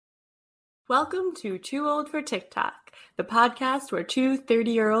Welcome to Too Old for TikTok, the podcast where two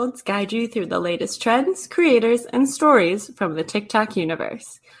 30-year-olds guide you through the latest trends, creators, and stories from the TikTok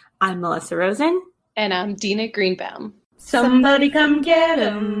universe. I'm Melissa Rosen. And I'm Dina Greenbaum. Somebody come get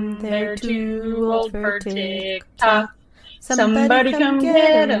 'em, they're too old for TikTok. Somebody come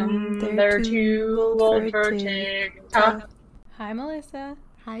get 'em, they're too old for TikTok. Hi, Melissa.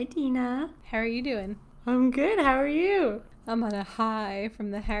 Hi, Dina. How are you doing? I'm good. How are you? I'm on a high from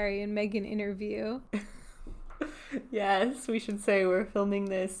the Harry and Meghan interview. Yes, we should say we're filming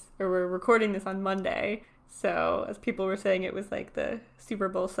this, or we're recording this on Monday. So, as people were saying, it was like the Super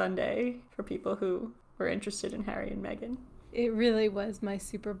Bowl Sunday for people who were interested in Harry and Meghan. It really was my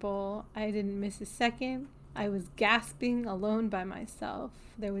Super Bowl. I didn't miss a second. I was gasping alone by myself.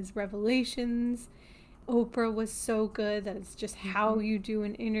 There was revelations. Oprah was so good that it's just how you do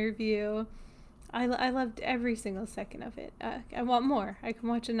an interview. I loved every single second of it. I want more. I can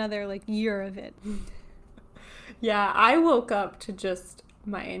watch another year of it. Yeah, I woke up to just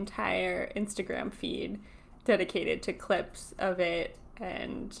my entire Instagram feed dedicated to clips of it,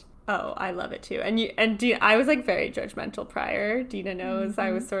 and I love it too. And Dina, I was very judgmental prior. Dina knows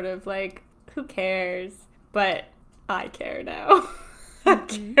I was sort of like, who cares? But I care now.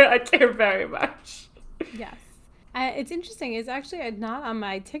 I care very much. Yes. It's interesting. It's actually not on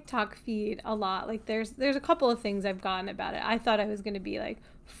my TikTok feed a lot. There's a couple of things I've gotten about it. I thought I was going to be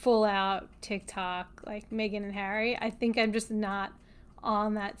full out TikTok, Meghan and Harry. I think I'm just not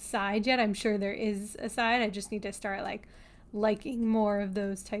on that side yet. I'm sure there is a side. I just need to start liking more of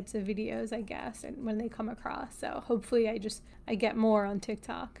those types of videos, I guess, and when they come across. So hopefully I get more on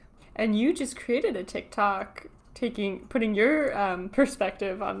TikTok. And you just created a TikTok putting your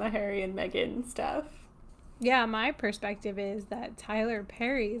perspective on the Harry and Meghan stuff. Yeah, my perspective is that Tyler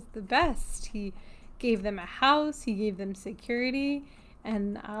Perry is the best. He gave them a house, he gave them security,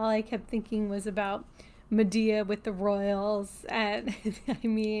 and all I kept thinking was about Madea with the royals. And I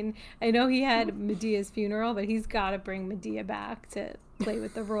mean, I know he had Medea's funeral, but he's got to bring Madea back to play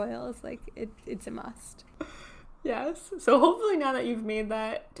with the royals. It's a must. Yes. So hopefully now that you've made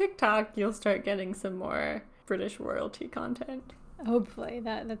that TikTok, you'll start getting some more British royalty content. Hopefully.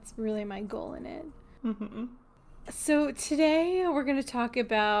 That's really my goal in it. Mm-hmm. So today we're going to talk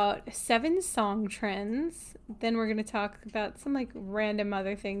about 7 song trends. Then we're going to talk about some random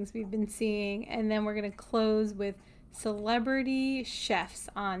other things we've been seeing. And then we're going to close with celebrity chefs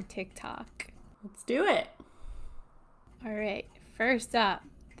on TikTok. Let's do it. All right. First up,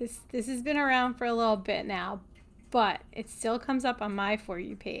 this has been around for a little bit now, but it still comes up on my For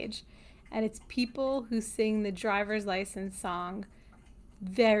You page. And it's people who sing the driver's license song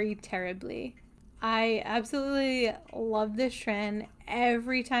very terribly. I absolutely love this trend.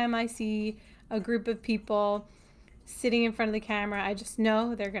 Every time I see a group of people sitting in front of the camera, I just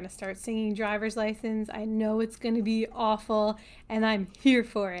know they're going to start singing driver's license. I know it's going to be awful, and I'm here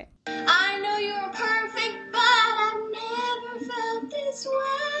for it. I know you're perfect, but I've never felt this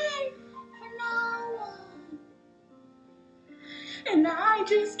way for no one. And I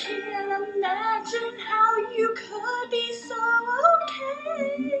just can't imagine how you could be so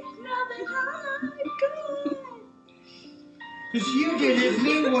okay now that I'm good. Cause you didn't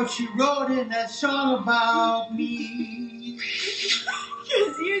mean what you wrote in that song about me.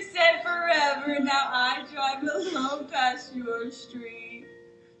 Cause you said forever, now I drive alone past your street.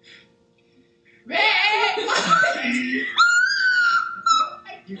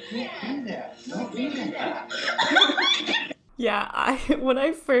 You can't do that. Don't do that. Yeah, when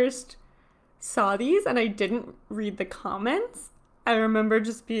I first saw these and I didn't read the comments, I remember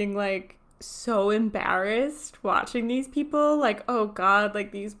just being so embarrassed watching these people. Oh God,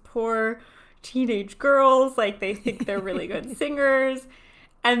 these poor teenage girls, they think they're really good singers.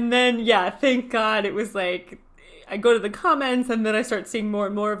 And then, yeah, thank God it was I go to the comments and then I start seeing more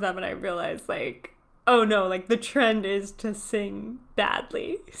and more of them and I realize oh no, the trend is to sing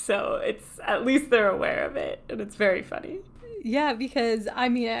badly. So it's, at least they're aware of it, and it's very funny. Yeah, because, I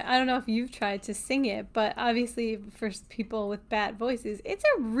mean, I don't know if you've tried to sing it, but obviously for people with bad voices, it's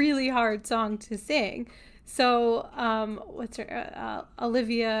a really hard song to sing. So, what's her,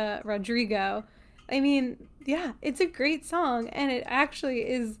 Olivia Rodrigo. I mean, yeah, it's a great song, and it actually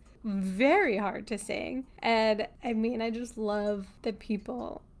is very hard to sing. And, I mean, I just love that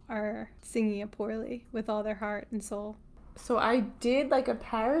people are singing it poorly with all their heart and soul. So I did a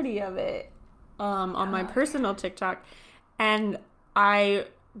parody of it on my personal TikTok. And I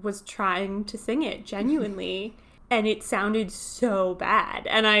was trying to sing it genuinely, and it sounded so bad.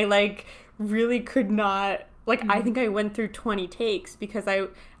 And I really could not, I think I went through 20 takes because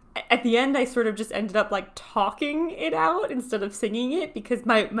at the end I sort of just ended up like talking it out instead of singing it because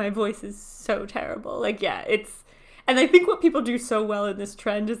my voice is so terrible. Like, yeah, and I think what people do so well in this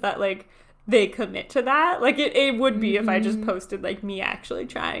trend is that like they commit to that. Like it would be if I just posted like me actually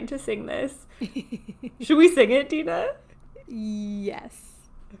trying to sing this. Should we sing it, Dina? Yes.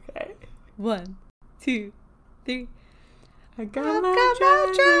 Okay. 1, 2, 3. I got my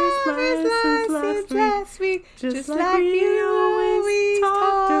driver's license last week, just like you always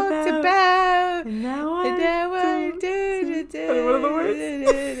talked about. And now I do. What are the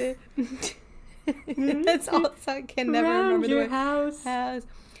words? That's all. I can never remember the word. House.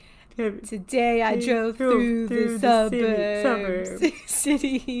 Today I drove through the suburbs.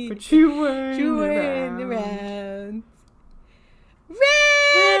 City. But you weren't around.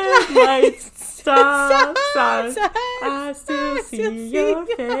 Red lights, stop signs. I still see your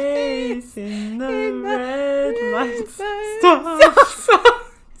face in the red lights, stop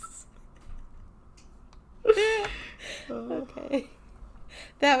signs. Okay.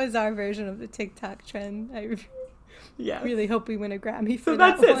 That was our version of the TikTok trend. I really hope we win a Grammy for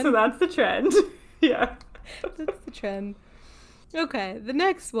that one. So that's the trend. Yeah. That's the trend. Okay, the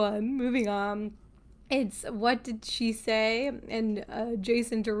next one, moving on. It's What Did She Say? And a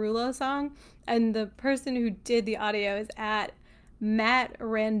Jason Derulo song. And the person who did the audio is at Matt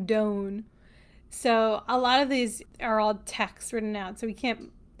Randone. So a lot of these are all text written out. So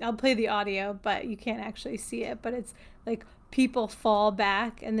I'll play the audio, but you can't actually see it. But it's like people fall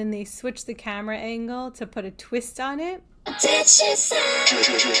back and then they switch the camera angle to put a twist on it. Did she say what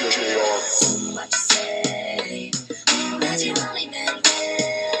you say? That you only meant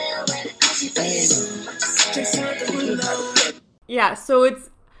well when it comes to face. Yeah, so it's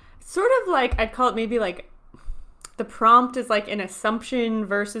sort of like, I'd call it maybe like the prompt is like an assumption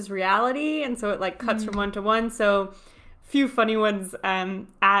versus reality, and so it like cuts from one to one. So few funny ones.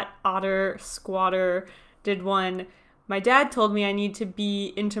 At Otter Squatter did one. My dad told me I need to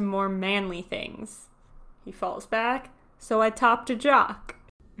be into more manly things. He falls back, so I topped a jock.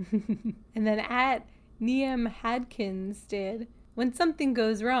 And then at Niam Hadkins did, when something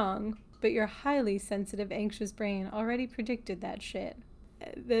goes wrong, but your highly sensitive, anxious brain already predicted that shit.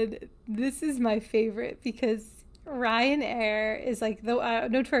 Then this is my favorite because Ryanair is like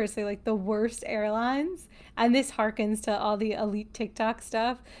notoriously like the worst airlines, and this harkens to all the elite TikTok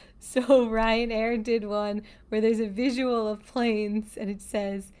stuff. So Ryanair did one where there's a visual of planes and it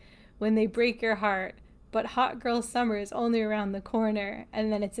says, when they break your heart, but Hot Girl Summer is only around the corner,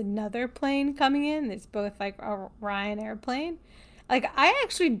 and then it's another plane coming in. It's both like a Ryanair plane. Like, I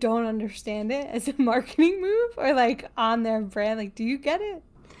actually don't understand it as a marketing move or, like, on their brand. Like, do you get it?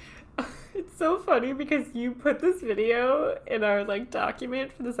 It's so funny because you put this video in our, like,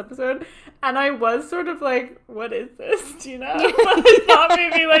 document for this episode, and I was sort of like, what is this, Gina? But I thought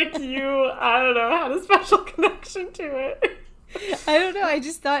maybe, like, I don't know, had a special connection to it. I don't know. I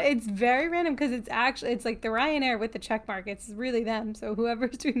just thought it's very random because it's like the Ryanair with the check mark. It's really them. So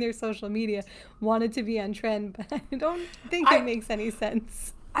whoever's doing their social media wanted to be on trend, but I don't think it makes any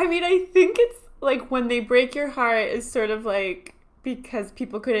sense. I mean, I think it's like when they break your heart is sort of like because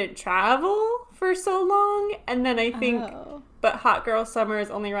people couldn't travel for so long. And then I think, but Hot Girl Summer is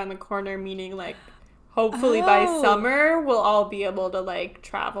only around the corner, meaning like hopefully by summer we'll all be able to like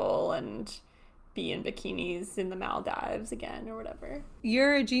travel and be in bikinis in the Maldives again or whatever.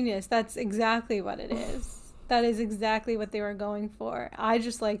 You're a genius. That's exactly what it is. That is exactly what they were going for. I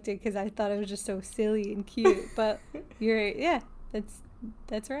just liked it because I thought it was just so silly and cute. But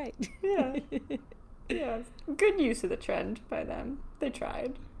that's right. Yeah. Yeah. Good use of the trend by them. They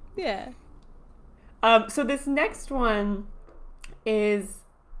tried. Yeah. So this next one is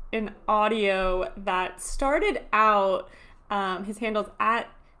an audio that started out, his handle's at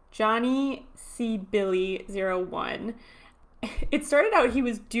Johnny C. Billy 01. It started out he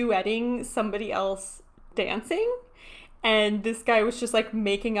was duetting somebody else dancing, and this guy was just like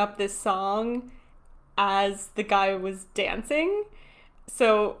making up this song as the guy was dancing.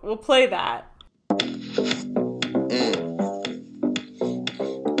 So we'll play that.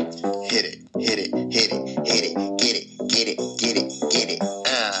 Hit it, hit it, hit it, hit it, get it, get it, get it, get it.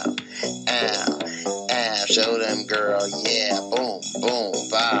 Ow, ow, ow, show them girl, yeah, boom, boom,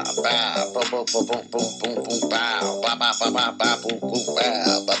 bow, bow, boom, boom, boom, boom, boom, boom, boom, bow, bow, bow, bow, bow, bow, boom, boom,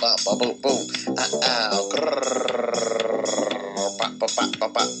 bow, bow, bow, bow, boom, boom, ow, grrrr, bow, bow, bow, bow,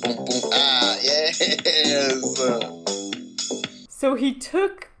 bow, boom, boom, ah, yes. So he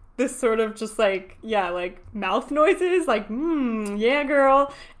took this sort of just like, like mouth noises, like, yeah,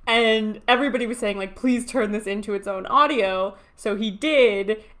 girl. And everybody was saying, like, please turn this into its own audio. So he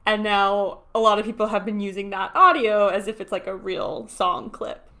did. And now a lot of people have been using that audio as if it's like a real song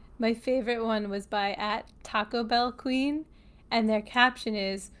clip. My favorite one was by @TacoBellQueen, and their caption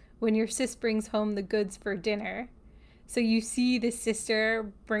is, "When your sis brings home the goods for dinner." So you see the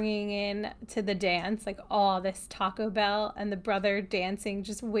sister bringing in to the dance like all this Taco Bell, and the brother dancing,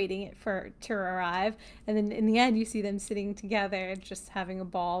 just waiting it for to arrive. And then in the end, you see them sitting together, just having a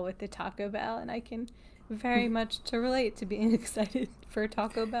ball with the Taco Bell. And I can very much to relate to being excited for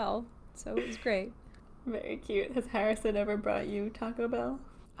Taco Bell. So it was great. Very cute. Has Harrison ever brought you Taco Bell?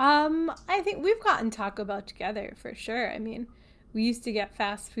 I think we've gotten Taco Bell together for sure. I mean, we used to get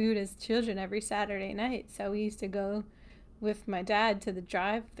fast food as children every Saturday night. So we used to go with my dad to the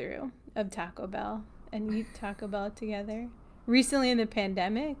drive-thru of Taco Bell and eat Taco Bell together. Recently in the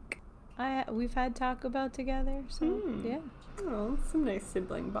pandemic, we've had Taco Bell together, so yeah. Oh, some nice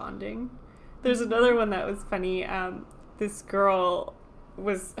sibling bonding. There's another one that was funny. This girl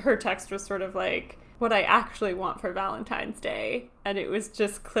her text was sort of like, what I actually want for Valentine's Day. And it was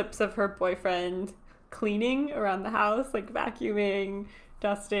just clips of her boyfriend cleaning around the house, like vacuuming,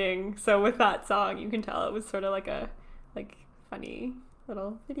 dusting. So with that song, you can tell it was sort of like a funny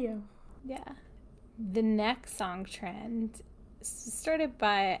little video. Yeah. The next song trend started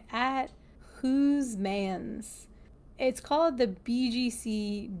by @WhosMans. It's called the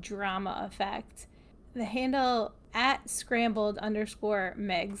BGC Drama Effect. The handle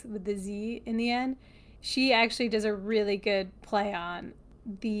 @scrambled_Megs with the Z in the end. She actually does a really good play on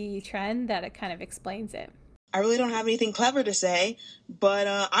the trend that it kind of explains it. I really don't have anything clever to say, but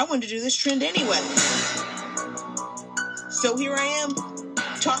I wanted to do this trend anyway. So here I am,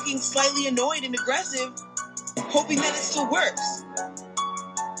 talking slightly annoyed and aggressive, hoping that it still works.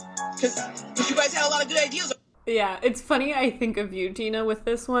 Because you guys had a lot of good ideas. Yeah, it's funny I think of you, Dina, with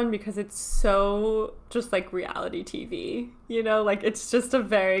this one because it's so just like reality TV, you know? Like, it's just a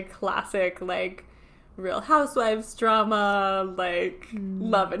very classic, like, Real Housewives drama, like,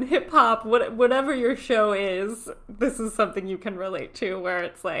 Love and Hip Hop, whatever your show is, this is something you can relate to, where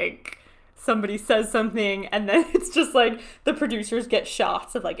it's like somebody says something and then it's just like the producers get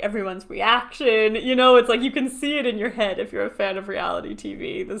shots of like everyone's reaction, you know? It's like you can see it in your head if you're a fan of reality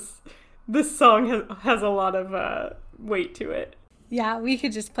TV. This song has a lot of weight to it. Yeah, we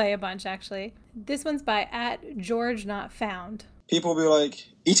could just play a bunch, actually. This one's by @GeorgeNotFound. People will be like,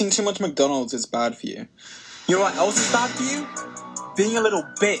 eating too much McDonald's is bad for you. You know what else is bad for you? Being a little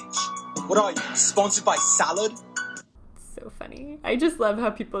bitch. What are you, sponsored by salad? So funny. I just love how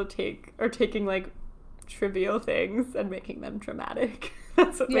people are taking like trivial things and making them dramatic.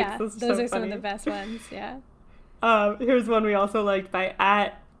 That's what makes this so funny. Those are some of the best ones, yeah. Here's one we also liked by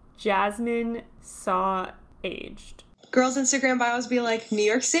 @Jasmine Saw Aged. Girls' Instagram bios be like, New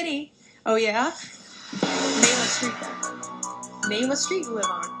York City. Oh yeah? Name a street then. Name a street you live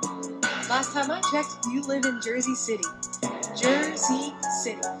on. Last time I checked, you live in Jersey City. Jersey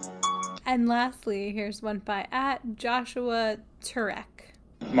City. And lastly, here's one by @Joshua Turek.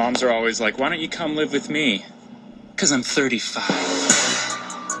 Moms are always like, why don't you come live with me? Because I'm 35.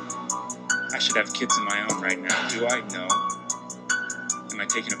 I should have kids of my own right now. Do I? No. Am I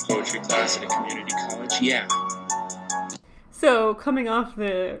taking a poetry class at a community college? Yeah. So, coming off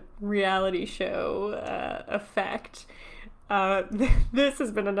the reality show effect, this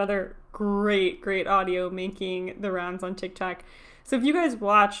has been another great audio making the rounds on TikTok. So if you guys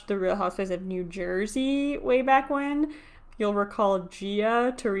watched The Real Housewives of New Jersey way back when, you'll recall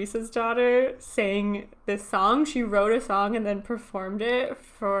Gia, Teresa's daughter, sang this song. She wrote a song and then performed it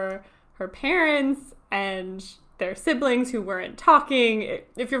for her parents and their siblings who weren't talking.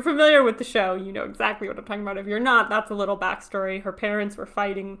 If you're familiar with the show, you know exactly what I'm talking about. If you're not, that's a little backstory. Her parents were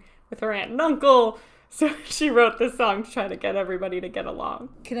fighting with her aunt and uncle, so she wrote this song to try to get everybody to get along.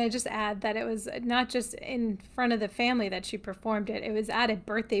 Can I just add that it was not just in front of the family that she performed it, it was at a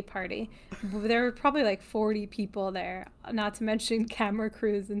birthday party. There were probably like 40 people there, not to mention camera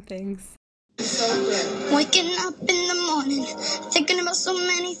crews and things. Waking up in the morning, thinking about so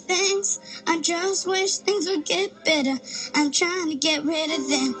many things. I just wish things would get better. I'm trying to get rid of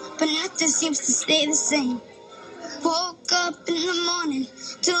them, but nothing seems to stay the same. Woke up in the morning,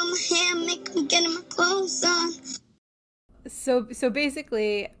 doing my hair, makeup, getting my clothes on. So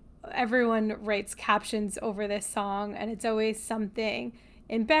basically, everyone writes captions over this song, and it's always something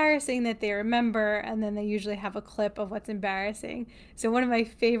embarrassing that they remember, and then they usually have a clip of what's embarrassing. So one of my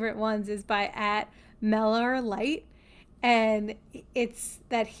favorite ones is by @Mellerlight, and it's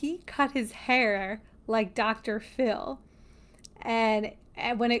that he cut his hair like Dr. Phil. And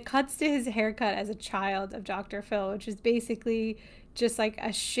when it cuts to his haircut as a child of Dr. Phil, which is basically just like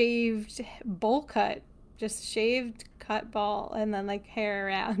a shaved bowl cut, just shaved cut ball and then like hair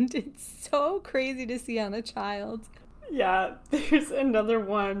around. It's so crazy to see on a child. Yeah, there's another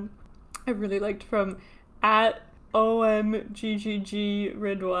one I really liked from @OMGGG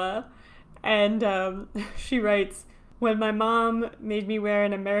and she writes, when my mom made me wear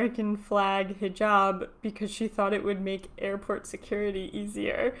an American flag hijab because she thought it would make airport security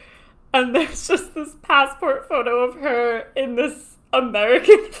easier. And there's just this passport photo of her in this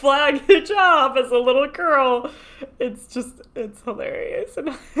American flag hijab as a little girl. It's hilarious in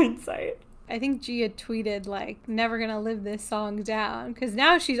hindsight. I think Gia tweeted, like, never gonna live this song down, because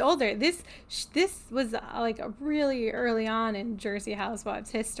now she's older. This was like really early on in Jersey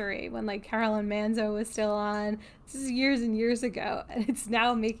Housewives history, when like Carolyn Manzo was still on. This is years and years ago, and it's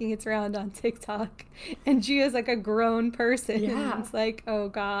now making its round on TikTok, and Gia's like a grown person. Yeah. It's like, oh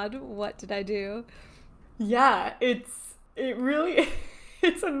God, what did I do? Yeah, it's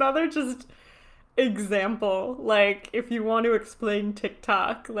another just example. Like, if you want to explain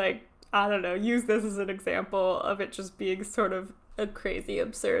TikTok, like, I don't know, use this as an example of it just being sort of a crazy,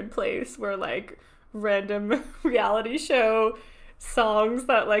 absurd place where, like, random reality show songs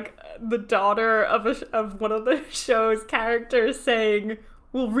that, like, the daughter of one of the show's characters saying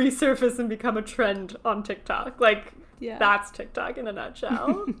will resurface and become a trend on TikTok. Like, Yeah. That's TikTok in a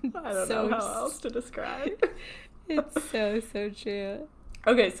nutshell. I don't know how else to describe. It's so true.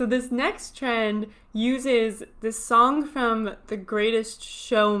 Okay, so this next trend uses this song from The Greatest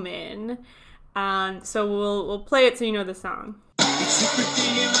Showman. So we'll play it so you know the song. It's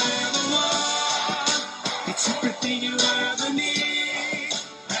everything you ever want. It's everything you ever need.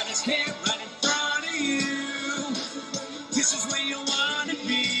 And it's here right in front of you. This is where you want to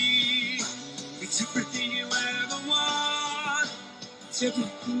be. It's everything you ever want. It's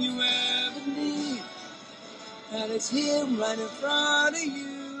everything you ever need. And it's here right in front of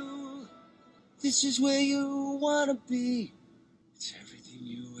you. This is where you want to be. It's everything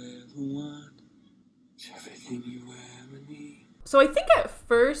you ever want. It's everything you ever need. So I think at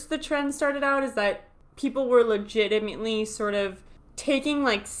first the trend started out is that people were legitimately sort of taking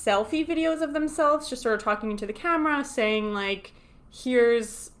like selfie videos of themselves, just sort of talking into the camera, saying like,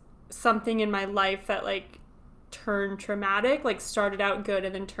 here's something in my life that like turned traumatic, like started out good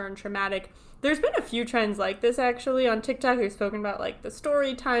and then turned traumatic. There's been a few trends like this actually on TikTok. We've spoken about like the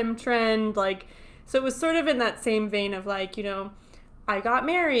story time trend, like, so it was sort of in that same vein of like, you know, I got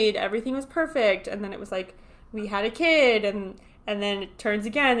married, everything was perfect, and then it was like, we had a kid, and then it turns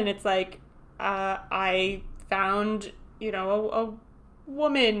again, and it's like, I found, you know, a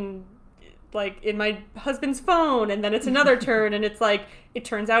woman like in my husband's phone, and then it's another turn, and it's like, it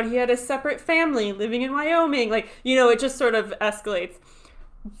turns out he had a separate family living in Wyoming, like, you know, it just sort of escalates.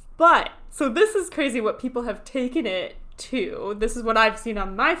 But, so this is crazy what people have taken it to. This is what I've seen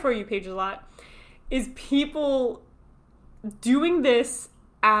on my For You page a lot, is people doing this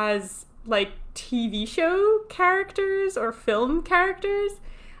as, like, TV show characters or film characters.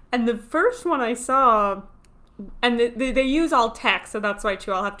 And the first one I saw, and they use all text, so that's why,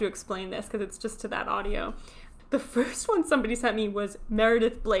 too, I'll have to explain this, because it's just to that audio. The first one somebody sent me was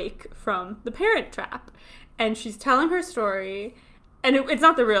Meredith Blake from The Parent Trap. And she's telling her story, and it's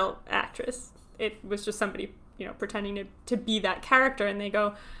not the real actress. It was just somebody, you know, pretending to be that character. And they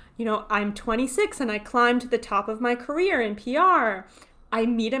go, you know, I'm 26 and I climbed to the top of my career in PR. I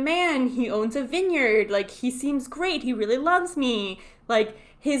meet a man, he owns a vineyard. Like, he seems great. He really loves me. Like,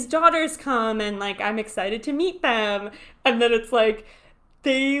 his daughters come and, like, I'm excited to meet them. And then it's like,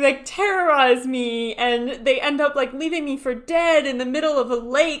 they, like, terrorize me and they end up, like, leaving me for dead in the middle of a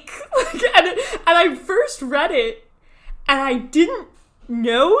lake. and I first read it, and I didn't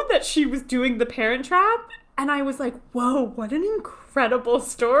know that she was doing The Parent Trap. And I was like, whoa, what an incredible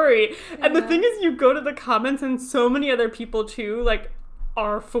story. Yeah. And the thing is, you go to the comments and so many other people too, like,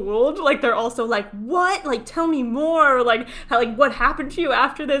 are fooled. Like, they're also like, what? Like, tell me more. Like, how, like, what happened to you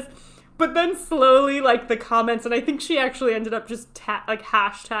after this? But then slowly, like, the comments, and I think she actually ended up just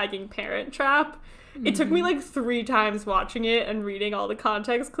hashtagging Parent Trap. Mm-hmm. It took me like 3 times watching it and reading all the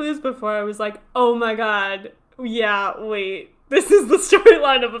context clues before I was like, oh my God, yeah, wait, this is the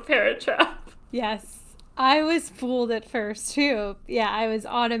storyline of A Parent Trap. Yes. I was fooled at first too. Yeah, I was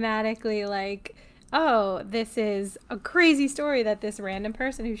automatically like, oh, this is a crazy story that this random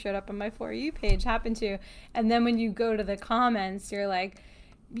person who showed up on my For You page happened to. And then when you go to the comments, you're like,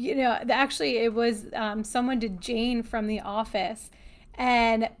 you know, actually it was someone did Jane from The Office,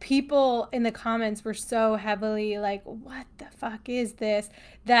 And people in the comments were so heavily like, what the fuck is this?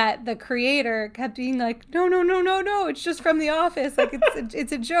 That the creator kept being like, no, it's just from The Office. Like,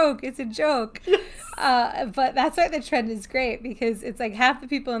 it's a joke. It's a joke. But that's why the trend is great, because it's like half the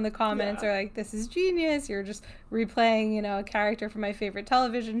people in the comments are like, this is genius. You're just replaying, you know, a character from my favorite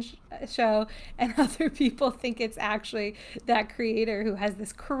television show. And other people think it's actually that creator who has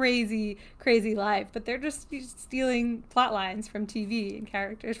this crazy, crazy life. But they're just stealing plot lines from TV and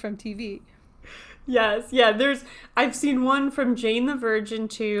characters from TV. Yes, yeah, I've seen one from Jane the Virgin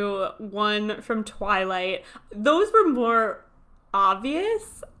too, one from Twilight. Those were more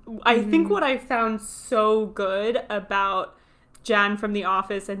obvious. I think what I found so good about Jan from The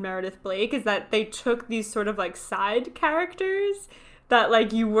Office and Meredith Blake is that they took these sort of like side characters that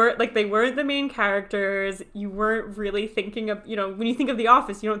like they weren't the main characters. You weren't really thinking of, you know, when you think of The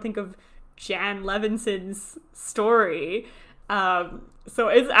Office, you don't think of Jan Levinson's story. So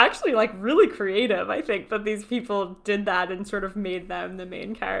it's actually like really creative, I think, that these people did that and sort of made them the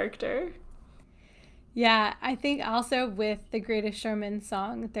main character. Yeah, I think also with The Greatest Showman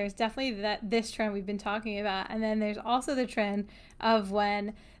song, there's definitely this trend we've been talking about. And then there's also the trend of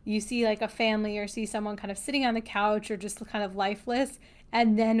when you see like a family or see someone kind of sitting on the couch or just kind of lifeless.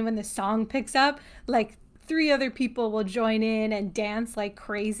 And then when the song picks up, like 3 other people will join in and dance like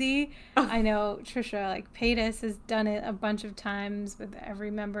crazy. I know Trisha like Paytas has done it a bunch of times with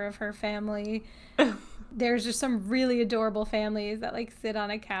every member of her family. There's just some really adorable families that like sit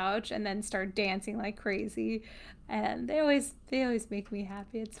on a couch and then start dancing like crazy, and they always make me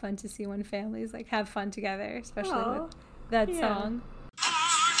happy. It's fun to see when families like have fun together, especially with that song.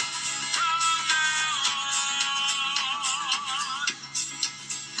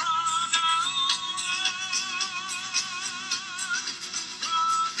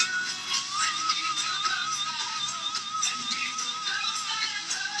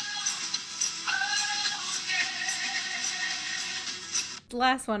 The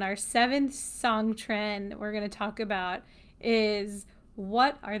last one, our 7th song trend we're going to talk about is,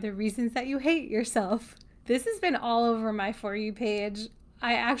 what are the reasons that you hate yourself? This has been all over my For You page.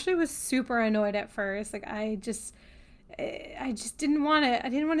 I actually was super annoyed at first. Like, I just didn't want to. I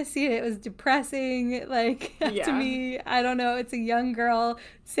didn't want to see it. It was depressing. Like, to me, I don't know. It's a young girl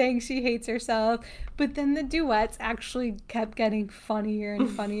saying she hates herself. But then the duets actually kept getting funnier and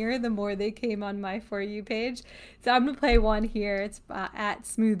funnier the more they came on my For You page. So I'm going to play one here. It's at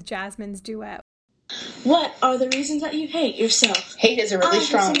Smooth Jasmine's duet. What are the reasons that you hate yourself? Hate is a really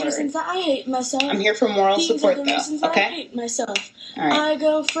strong word. Reasons that I hate myself. I'm here for moral support, though. These are the reasons that I hate myself. All right. I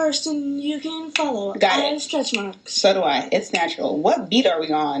go first and you can follow. Got I it. have stretch marks. So do I. It's natural. What beat are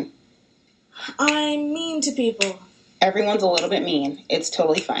we on? I'm mean to people. Everyone's a little bit mean. It's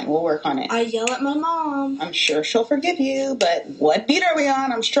totally fine. We'll work on it. I yell at my mom. I'm sure she'll forgive you, but what beat are we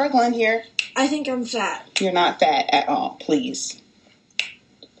on? I'm struggling here. I think I'm fat. You're not fat at all. Please.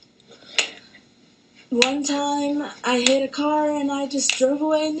 One time, I hit a car and I just drove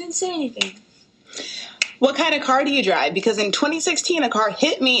away and didn't say anything. What kind of car do you drive? Because in 2016, a car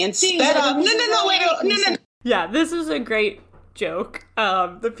hit me and sped up. No. Yeah, this is a great joke.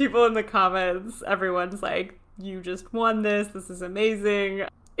 The people in the comments, everyone's like, you just won this. This is amazing.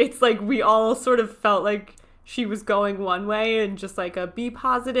 It's like we all sort of felt like she was going one way and just like a be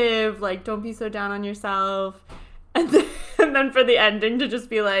positive, like don't be so down on yourself. And then for the ending to just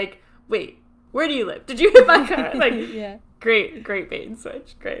be like, wait, where do you live? Did you hit my car? Like, yeah. Great bait and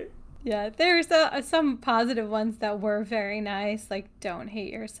switch. Great. Yeah, there's some positive ones that were very nice, like don't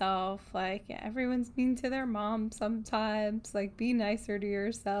hate yourself. Like, yeah, everyone's mean to their mom sometimes. Like, be nicer to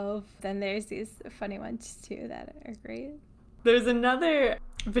yourself. Then there's these funny ones too that are great. There's another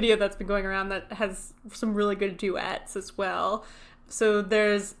video that's been going around that has some really good duets as well. So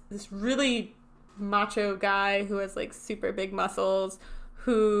there's this really macho guy who has like super big muscles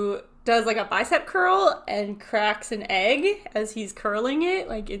who does like a bicep curl and cracks an egg as he's curling it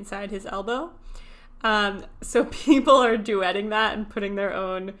like inside his elbow. So people are duetting that and putting their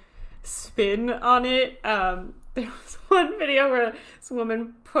own spin on it. There was one video where this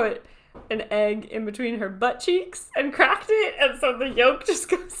woman put an egg in between her butt cheeks and cracked it, and so the yolk just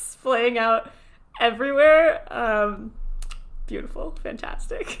goes splaying out everywhere. Beautiful,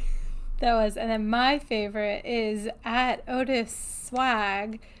 fantastic. And then my favorite is at Otis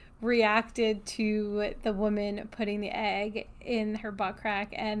Swag reacted to the woman putting the egg in her butt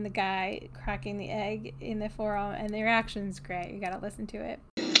crack and the guy cracking the egg in the forearm, and the reaction's great. You gotta listen to it.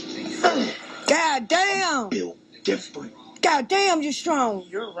 God damn! Built different. God damn, you're strong.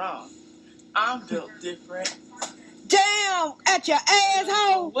 You're wrong. I'm built different. Damn, at your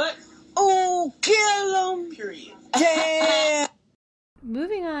asshole. What? Ooh, kill him. Period. Damn.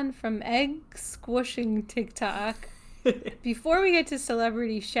 moving on from egg squishing TikTok, before we get to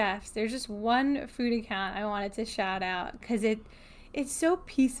celebrity chefs, there's just one food account I wanted to shout out because it's so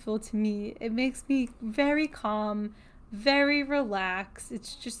peaceful to me. It makes me very calm, very relaxed.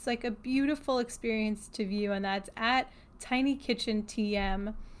 It's just like a beautiful experience to view, and that's at Tiny Kitchen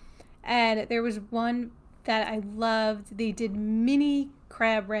TM. And there was one that I loved. They did mini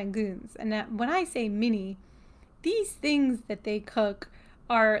crab rangoons. And when I say mini, these things that they cook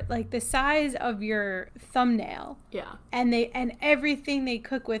are like the size of your thumbnail. Yeah. And everything they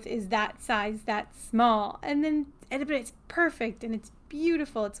cook with is that size, that small. But it's perfect and it's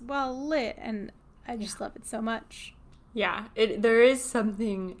beautiful. It's well lit, and I just love it so much. Yeah, there is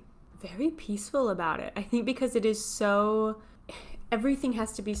something very peaceful about it. I think because it is so, everything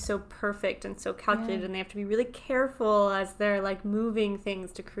has to be so perfect and so calculated, and they have to be really careful as they're like moving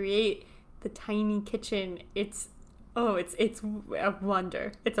things to create the tiny kitchen. It's a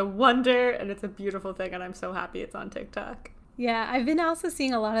wonder. It's a wonder, and it's a beautiful thing, and I'm so happy it's on TikTok. Yeah, I've been also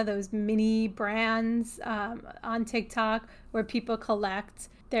seeing a lot of those mini brands on TikTok where people collect.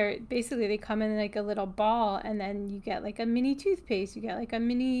 They come in like a little ball, and then you get like a mini toothpaste, you get like a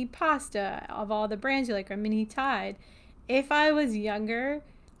mini pasta of all the brands you like, or mini Tide. If I was younger,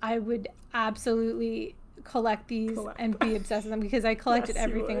 I would absolutely collect these and be obsessed with them, because I collected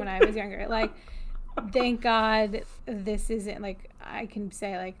everything when I was younger. Like, thank God this isn't like, I can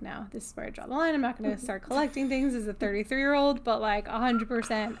say like, no, this is where I draw the line. I'm not going to start collecting things as a 33-year-old, but like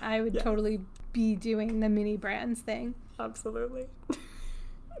 100% I would totally be doing the mini brands thing. Absolutely.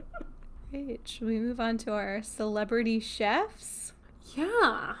 Great. Should we move on to our celebrity chefs?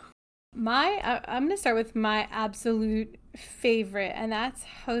 Yeah. I'm going to start with my absolute favorite, and that's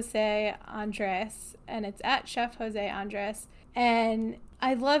Jose Andres, and it's at Chef Jose Andres. And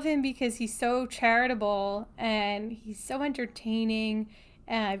I love him because he's so charitable and he's so entertaining.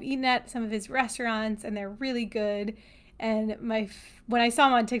 And I've eaten at some of his restaurants and they're really good. And when I saw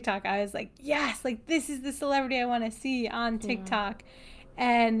him on TikTok, I was like, yes, like this is the celebrity I want to see on TikTok.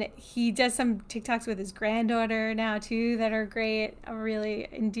 And he does some TikToks with his granddaughter now too that are great, really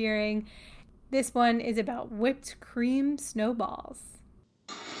endearing. This one is about whipped cream snowballs.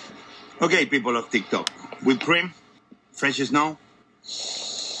 Okay, people of TikTok. Whipped cream, fresh snow.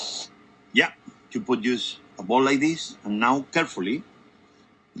 Yeah, you put just a ball like this, and now carefully,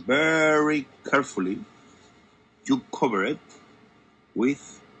 very carefully, you cover it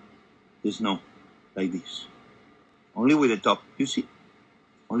with the snow, like this. Only with the top, you see?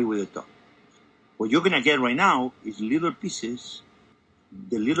 Only with the top. What you're gonna get right now is little pieces,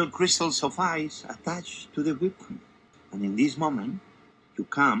 the little crystals of ice attached to the whipped cream. And in this moment, you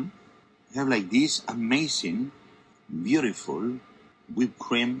have like this amazing, beautiful whipped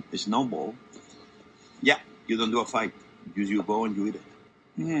cream snowball. Yeah, you don't do a fight. You go and you eat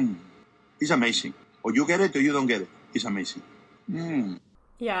it. It's amazing. Or you get it or you don't get it. It's amazing.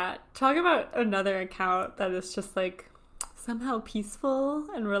 Yeah, talk about another account that is just like somehow peaceful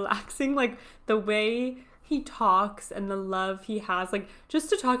and relaxing. Like the way he talks and the love he has, like just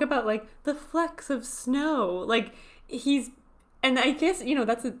to talk about like the flecks of snow. Like and I guess,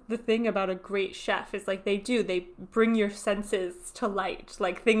 that's the thing about a great chef is like they bring your senses to light,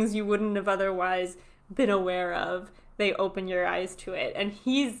 like things you wouldn't have otherwise been aware of. They open your eyes to it. And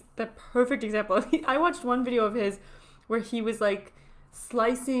he's the perfect example. I watched one video of his where he was like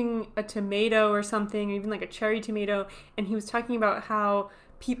slicing a tomato or something, even like a cherry tomato. And he was talking about how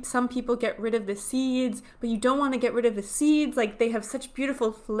some people get rid of the seeds, but you don't want to get rid of the seeds. Like they have such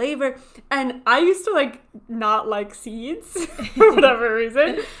beautiful flavor. And I used to like not like seeds for whatever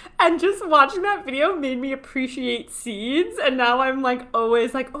reason. And just watching that video made me appreciate seeds. And now I'm like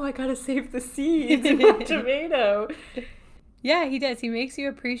always like, oh, I gotta save the seeds in my tomato. Yeah, he does. He makes you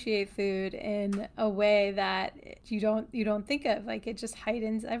appreciate food in a way that you don't think of. Like it just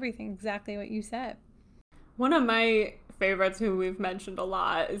heightens everything. Exactly what you said. One of my favorites who we've mentioned a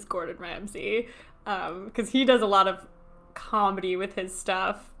lot is Gordon Ramsay, because he does a lot of comedy with his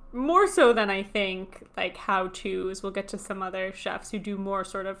stuff, more so than I think like how-tos. We'll get to some other chefs who do more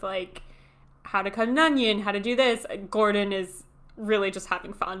sort of like how to cut an onion, how to do this. Gordon is really just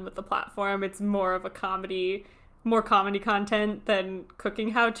having fun with the platform. It's more of more comedy content than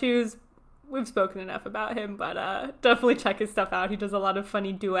cooking how-tos. We've spoken enough about him, but definitely check his stuff out. He does a lot of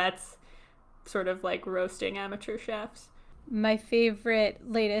funny duets, sort of like roasting amateur chefs. My favorite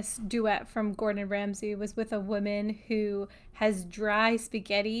latest duet from Gordon Ramsay was with a woman who has dry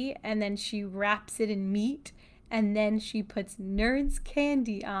spaghetti and then she wraps it in meat and then she puts Nerds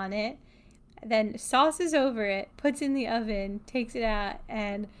candy on it, then sauces over it, puts it in the oven, takes it out,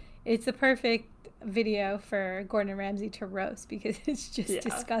 and it's the perfect video for Gordon Ramsay to roast because it's just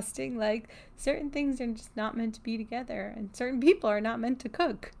disgusting. Like, certain things are just not meant to be together, and certain people are not meant to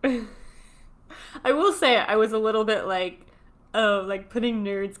cook. I will say I was a little bit like, oh, like putting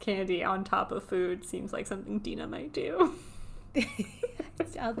Nerds candy on top of food seems like something Dina might do.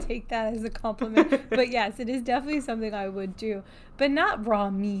 I'll take that as a compliment. But yes, it is definitely something I would do, but not raw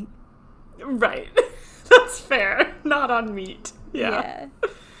meat. Right. That's fair. Not on meat. Yeah.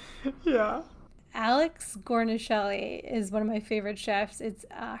 Yeah. Alex Gornicelli is one of my favorite chefs. It's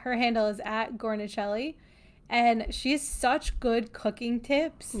her handle is @Gornicelli, and she has such good cooking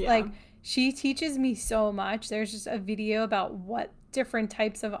tips. Yeah. Like, she teaches me so much. There's just a video about what different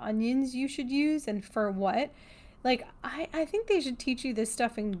types of onions you should use and for what. Like, I think they should teach you this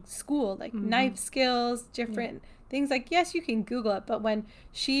stuff in school, like knife skills, different things. Like, yes, you can Google it, but when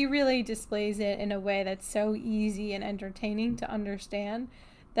she really displays it in a way that's so easy and entertaining to understand,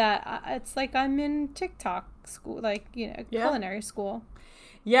 that it's like I'm in TikTok school, like, you know, culinary school.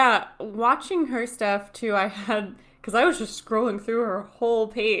 Yeah, watching her stuff too, because I was just scrolling through her whole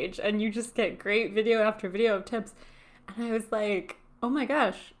page, and you just get great video after video of tips, and I was like, oh my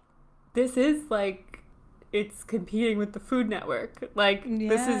gosh, this is like, it's competing with the Food Network. Like,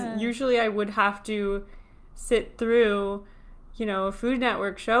 this is, usually I would have to sit through, you know, a Food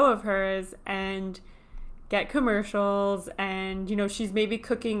Network show of hers and get commercials, and, you know, she's maybe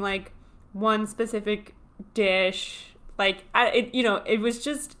cooking like one specific dish. Like, it was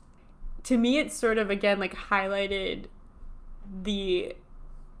just, to me, it's sort of, again, like, highlighted the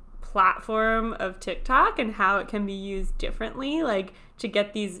platform of TikTok and how it can be used differently, like, to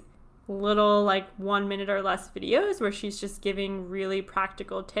get these little, like, 1 minute or less videos where she's just giving really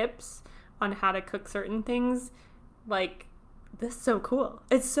practical tips on how to cook certain things. Like, this is so cool.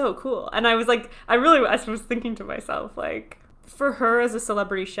 It's so cool. And I was like, I was thinking to myself, like, for her as a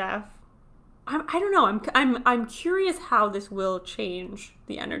celebrity chef, I don't know, I'm curious how this will change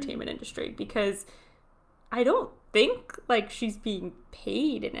the entertainment industry, because I don't think, like, she's being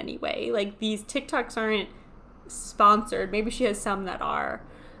paid in any way. Like, these TikToks aren't sponsored. Maybe she has some that are,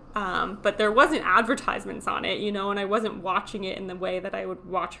 but there wasn't advertisements on it, you know, and I wasn't watching it in the way that I would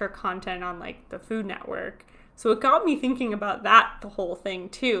watch her content on, like, the Food Network. So it got me thinking about that, the whole thing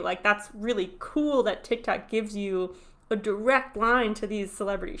too. Like, that's really cool that TikTok gives you a direct line to these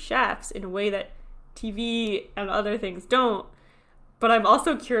celebrity chefs in a way that TV and other things don't. But I'm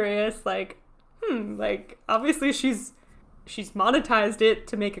also curious, like, like, obviously she's monetized it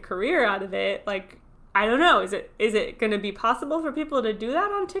to make a career out of it. Like, I don't know. Is it going to be possible for people to do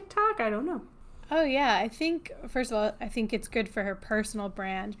that on TikTok? I don't know. Oh, yeah. I think, first of all, I think it's good for her personal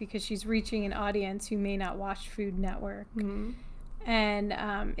brand because she's reaching an audience who may not watch Food Network. Mm-hmm. And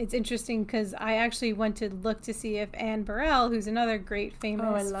it's interesting because I actually went to look to see if Anne Burrell, who's another great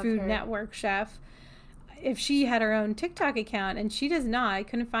famous Food Network chef, if she had her own TikTok account, and she does not. I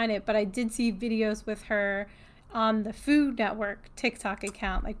couldn't find it, but I did see videos with her on the Food Network TikTok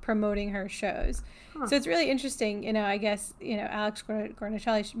account, like promoting her shows. So it's really interesting, you know, I guess, you know, Alex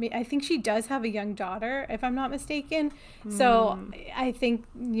Gornicelli, I think she does have a young daughter, if I'm not mistaken. So I think,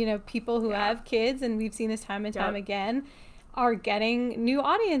 you know, people who have kids, and we've seen this time and time again, are getting new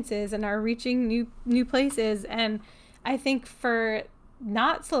audiences and are reaching new places. And I think for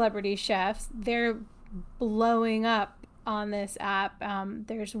not celebrity chefs, they're blowing up on this app.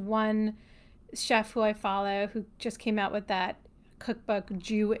 There's one chef who I follow who just came out with that cookbook,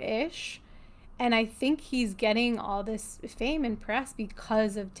 Jewish, and I think he's getting all this fame and press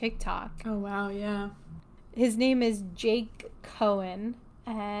because of TikTok. Oh wow, yeah. His name is Jake Cohen,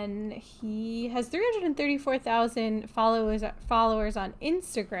 and he has 334,000 followers on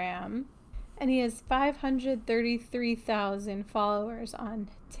Instagram, and he has 533,000 followers on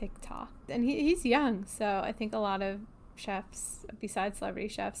TikTok. And he's young, so I think a lot of chefs, besides celebrity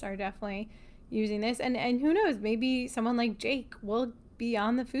chefs, are definitely using this. And who knows, maybe someone like Jake will be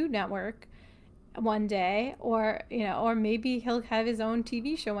on the Food Network one day, or, you know, or maybe he'll have his own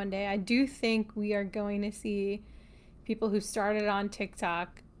TV show one day. I do think we are going to see people who started on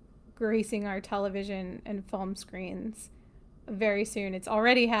TikTok gracing our television and film screens very soon. It's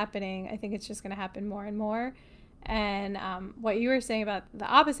already happening. I think it's just going to happen more and more. And what you were saying about the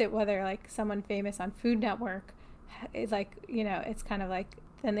opposite, whether like someone famous on Food Network is like, you know, it's kind of like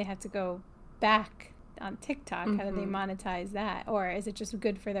then they have to go back on TikTok. How do they monetize that? Or is it just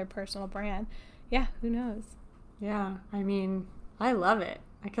good for their personal brand? Yeah, who knows? Yeah, I mean, I love it.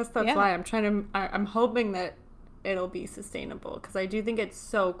 I guess that's why I'm hoping that it'll be sustainable, because I do think it's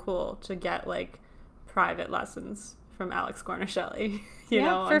so cool to get like private lessons from Alex Gornicelli, you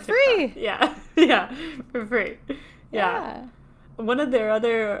know, for free. Yeah, for free. Yeah. One of their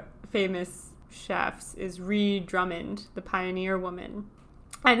other famous chefs is Ree Drummond, the Pioneer Woman.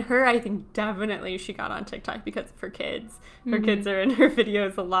 And her, I think definitely she got on TikTok because of her kids. Her kids are in her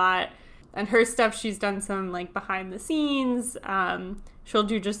videos a lot. And her stuff, she's done some like behind the scenes. She'll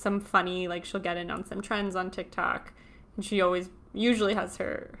do just some funny, like she'll get in on some trends on TikTok. And she usually has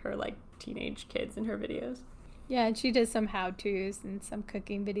her like teenage kids in her videos. Yeah, and she does some how-tos and some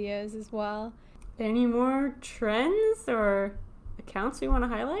cooking videos as well. Any more trends or accounts we want to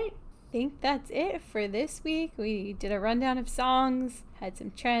highlight? I think that's it for this week. We did a rundown of songs, had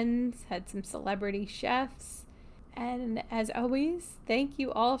some trends, had some celebrity chefs. And as always, thank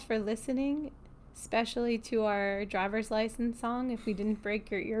you all for listening, especially to our driver's license song. If we didn't break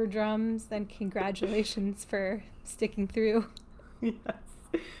your eardrums, then congratulations for sticking through. Yes.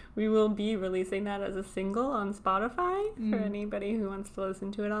 We will be releasing that as a single on Spotify for anybody who wants to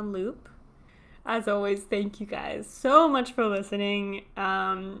listen to it on loop. As always, thank you guys so much for listening.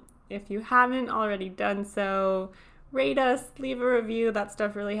 If you haven't already done so, rate us, leave a review. That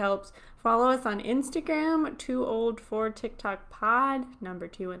stuff really helps. Follow us on Instagram, 2old4TikTok pod,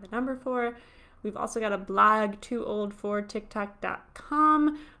 2 and the 4. We've also got a blog,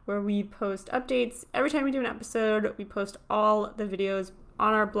 2old4tiktok.com, where we post updates. Every time we do an episode, we post all the videos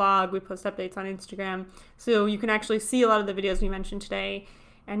on our blog. We post updates on Instagram. So you can actually see a lot of the videos we mentioned today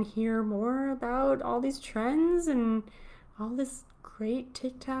and hear more about all these trends and all this great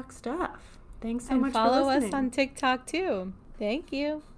TikTok stuff. Thanks so much for listening. And follow us on TikTok too. Thank you.